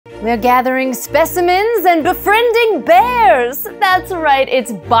We're gathering specimens and befriending bears! That's right,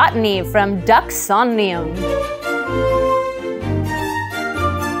 it's Botany from Ducksonium.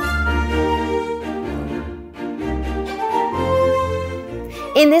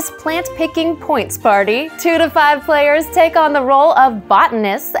 In this plant-picking points party, 2 to 5 players take on the role of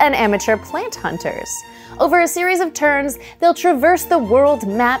botanists and amateur plant hunters. Over a series of turns, they'll traverse the world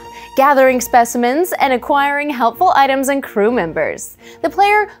map, gathering specimens and acquiring helpful items and crew members. The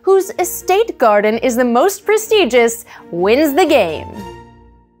player whose estate garden is the most prestigious wins the game.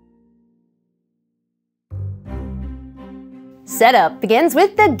 Setup begins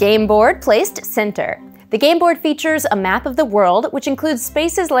with the game board placed center. The game board features a map of the world, which includes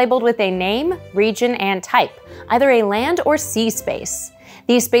spaces labeled with a name, region, and type, either a land or sea space.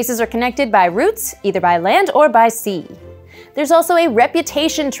 These spaces are connected by routes, either by land or by sea. There's also a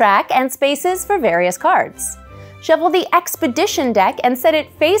reputation track and spaces for various cards. Shuffle the expedition deck and set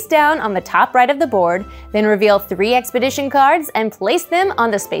it face down on the top right of the board, then reveal 3 expedition cards and place them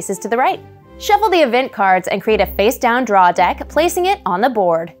on the spaces to the right. Shuffle the event cards and create a face down draw deck, placing it on the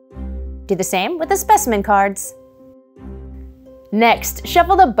board. Do the same with the specimen cards. Next,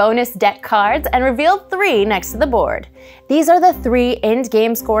 shuffle the bonus deck cards and reveal 3 next to the board. These are the 3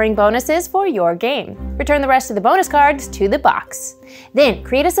 end-game scoring bonuses for your game. Return the rest of the bonus cards to the box. Then,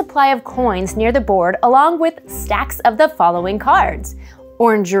 create a supply of coins near the board along with stacks of the following cards: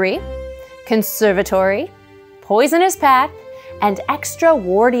 Orangery, Conservatory, Poisonous Path, and extra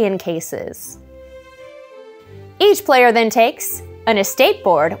Wardian cases. Each player then takes an estate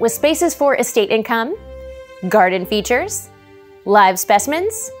board with spaces for estate income, garden features, live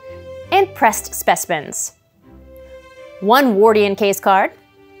specimens, and pressed specimens. 1 Wardian case card,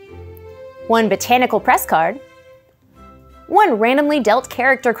 1 botanical press card, 1 randomly dealt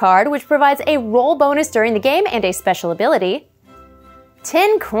character card which provides a roll bonus during the game and a special ability,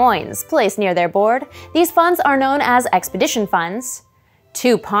 10 coins placed near their board. These funds are known as expedition funds,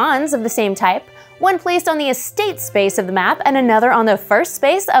 2 pawns of the same type, 1 placed on the estate space of the map and another on the first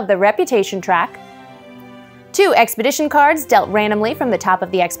space of the reputation track, 2 expedition cards dealt randomly from the top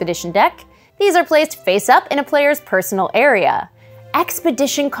of the expedition deck. These are placed face up in a player's personal area.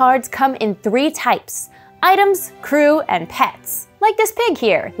 Expedition cards come in 3 types: items, crew, and pets, like this pig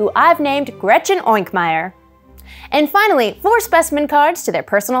here, who I've named Gretchen Oinkmeyer. And finally, 4 specimen cards to their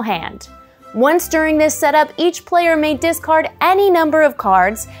personal hand. Once during this setup, each player may discard any number of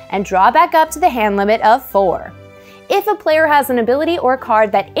cards and draw back up to the hand limit of 4. If a player has an ability or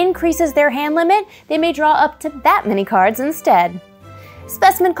card that increases their hand limit, they may draw up to that many cards instead.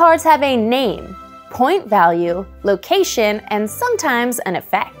 Specimen cards have a name, point value, location, and sometimes an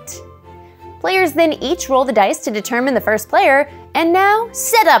effect. Players then each roll the dice to determine the first player, and now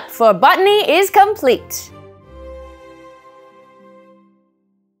setup for Botany is complete.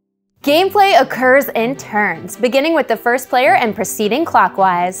 Gameplay occurs in turns, beginning with the first player and proceeding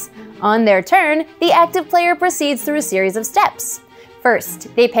clockwise. On their turn, the active player proceeds through a series of steps.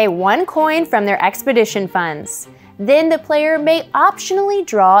 First, they pay 1 coin from their expedition funds. Then the player may optionally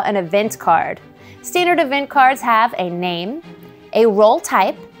draw an event card. Standard event cards have a name, a role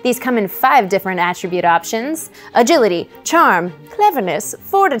type. These come in 5 different attribute options: agility, charm, cleverness,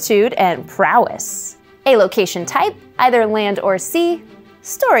 fortitude, and prowess. A location type, either land or sea,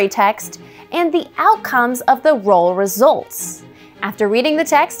 story text, and the outcomes of the roll results. After reading the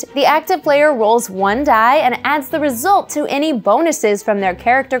text, the active player rolls 1 die and adds the result to any bonuses from their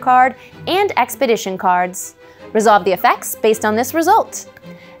character card and expedition cards. Resolve the effects based on this result.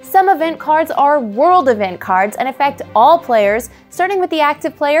 Some event cards are world event cards and affect all players, starting with the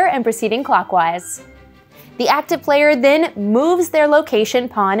active player and proceeding clockwise. The active player then moves their location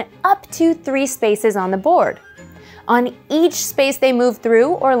pawn up to 3 spaces on the board. On each space they move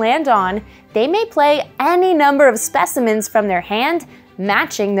through or land on, they may play any number of specimens from their hand,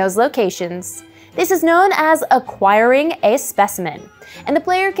 matching those locations. This is known as acquiring a specimen, and the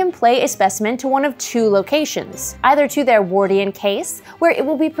player can play a specimen to one of 2 locations, either to their Wardian case, where it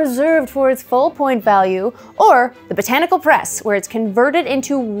will be preserved for its full point value, or the botanical press, where it's converted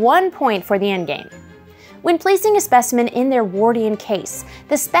into 1 point for the endgame. When placing a specimen in their Wardian case,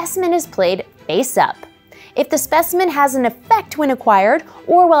 the specimen is played face up. If the specimen has an effect when acquired,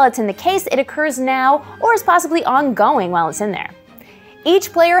 or while it's in the case, it occurs now, or is possibly ongoing while it's in there.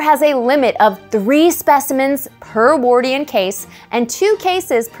 Each player has a limit of 3 specimens per Wardian case and 2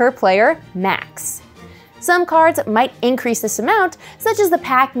 cases per player max. Some cards might increase this amount, such as the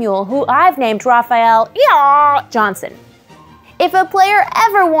pack mule, who I've named Raphael Johnson. If a player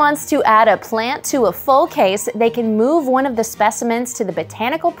ever wants to add a plant to a full case, they can move one of the specimens to the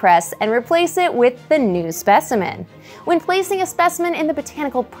botanical press and replace it with the new specimen. When placing a specimen in the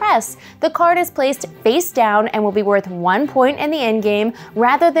botanical press, the card is placed face down and will be worth 1 point in the endgame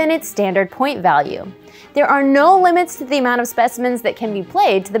rather than its standard point value. There are no limits to the amount of specimens that can be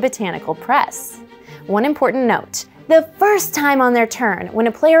played to the botanical press. One important note. The first time on their turn, when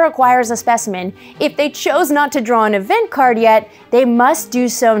a player acquires a specimen, if they chose not to draw an event card yet, they must do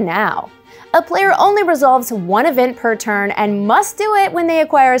so now. A player only resolves one event per turn and must do it when they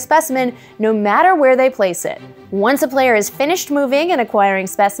acquire a specimen, no matter where they place it. Once a player is finished moving and acquiring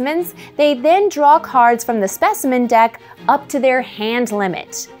specimens, they then draw cards from the specimen deck up to their hand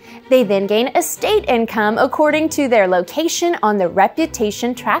limit. They then gain estate income according to their location on the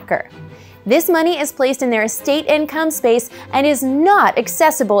reputation tracker. This money is placed in their estate income space and is not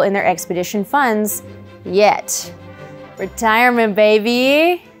accessible in their expedition funds yet. Retirement,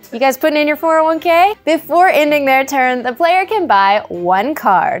 baby! You guys putting in your 401k? Before ending their turn, the player can buy 1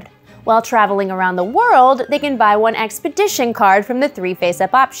 card. While traveling around the world, they can buy 1 expedition card from the 3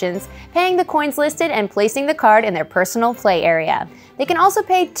 face-up options, paying the coins listed and placing the card in their personal play area. They can also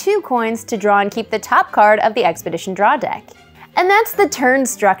pay 2 coins to draw and keep the top card of the expedition draw deck. And that's the turn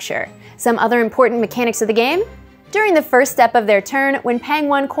structure. Some other important mechanics of the game? During the first step of their turn, when paying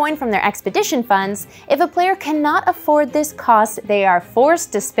 1 coin from their expedition funds, if a player cannot afford this cost, they are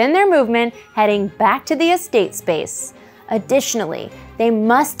forced to spend their movement heading back to the estate space. Additionally, they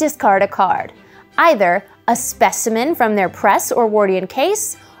must discard a card, either a specimen from their press or Wardian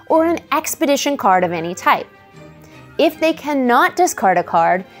case, or an expedition card of any type. If they cannot discard a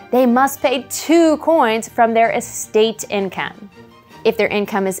card, they must pay 2 coins from their estate income. If their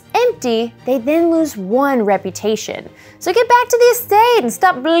income is empty, they then lose 1 reputation. So get back to the estate and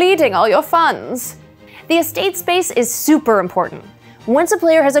stop bleeding all your funds. The estate space is super important. Once a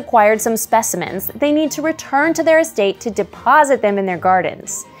player has acquired some specimens, they need to return to their estate to deposit them in their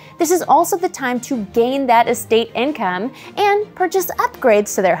gardens. This is also the time to gain that estate income and purchase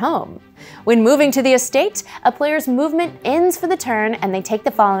upgrades to their home. When moving to the estate, a player's movement ends for the turn and they take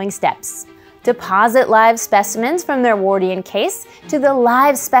the following steps. Deposit live specimens from their Wardian case to the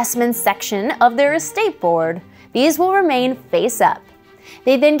live specimens section of their estate board. These will remain face up.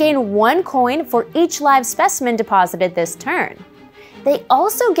 They then gain 1 coin for each live specimen deposited this turn. They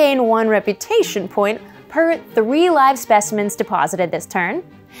also gain 1 reputation point per 3 live specimens deposited this turn.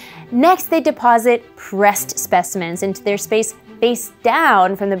 Next, they deposit pressed specimens into their space face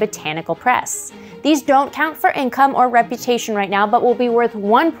down from the botanical press. These don't count for income or reputation right now, but will be worth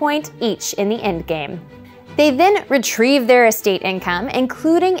 1 point each in the endgame. They then retrieve their estate income,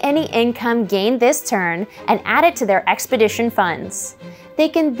 including any income gained this turn, and add it to their expedition funds. They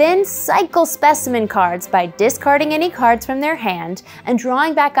can then cycle specimen cards by discarding any cards from their hand and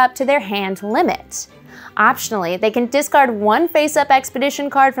drawing back up to their hand limit. Optionally, they can discard 1 face-up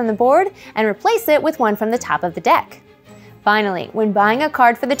expedition card from the board and replace it with 1 from the top of the deck. Finally, when buying a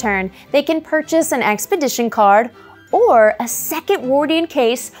card for the turn, they can purchase an expedition card or a second Wardian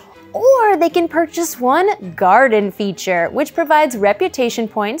case, or they can purchase 1 garden feature, which provides reputation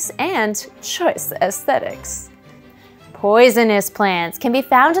points and choice aesthetics. Poisonous plants can be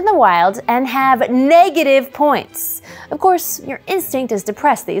found in the wild and have negative points. Of course, your instinct is to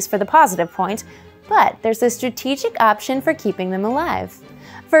press these for the positive point, but there's a strategic option for keeping them alive.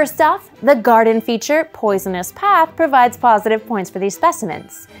 First off, the garden feature, Poisonous Path, provides positive points for these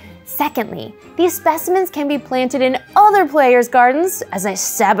specimens. Secondly, these specimens can be planted in other players' gardens as a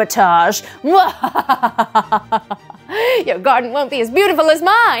sabotage. Your garden won't be as beautiful as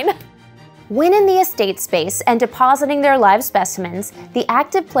mine! When in the estate space and depositing their live specimens, the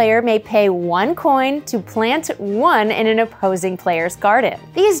active player may pay 1 coin to plant 1 in an opposing player's garden.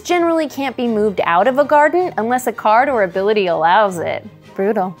 These generally can't be moved out of a garden unless a card or ability allows it.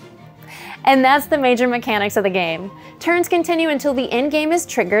 Brutal. And that's the major mechanics of the game. Turns continue until the endgame is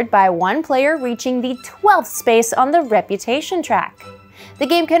triggered by 1 player reaching the 12th space on the reputation track. The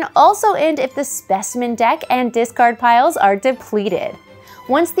game can also end if the specimen deck and discard piles are depleted.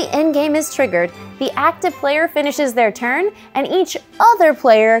 Once the endgame is triggered, the active player finishes their turn and each other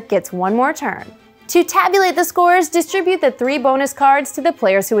player gets 1 more turn. To tabulate the scores, distribute the 3 bonus cards to the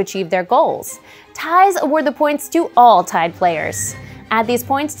players who achieve their goals. Ties award the points to all tied players. Add these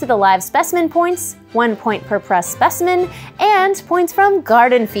points to the live specimen points, 1 point per pressed specimen, and points from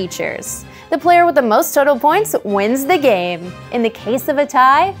garden features. The player with the most total points wins the game. In the case of a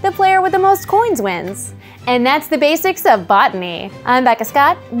tie, the player with the most coins wins. And that's the basics of Botany. I'm Becca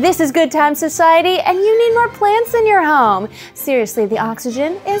Scott, this is Good Time Society, and you need more plants in your home. Seriously, the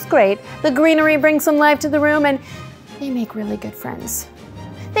oxygen is great, the greenery brings some life to the room, and they make really good friends.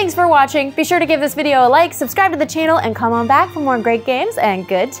 Thanks for watching. Be sure to give this video a like, subscribe to the channel, and come on back for more great games and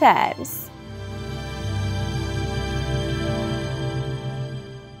good times.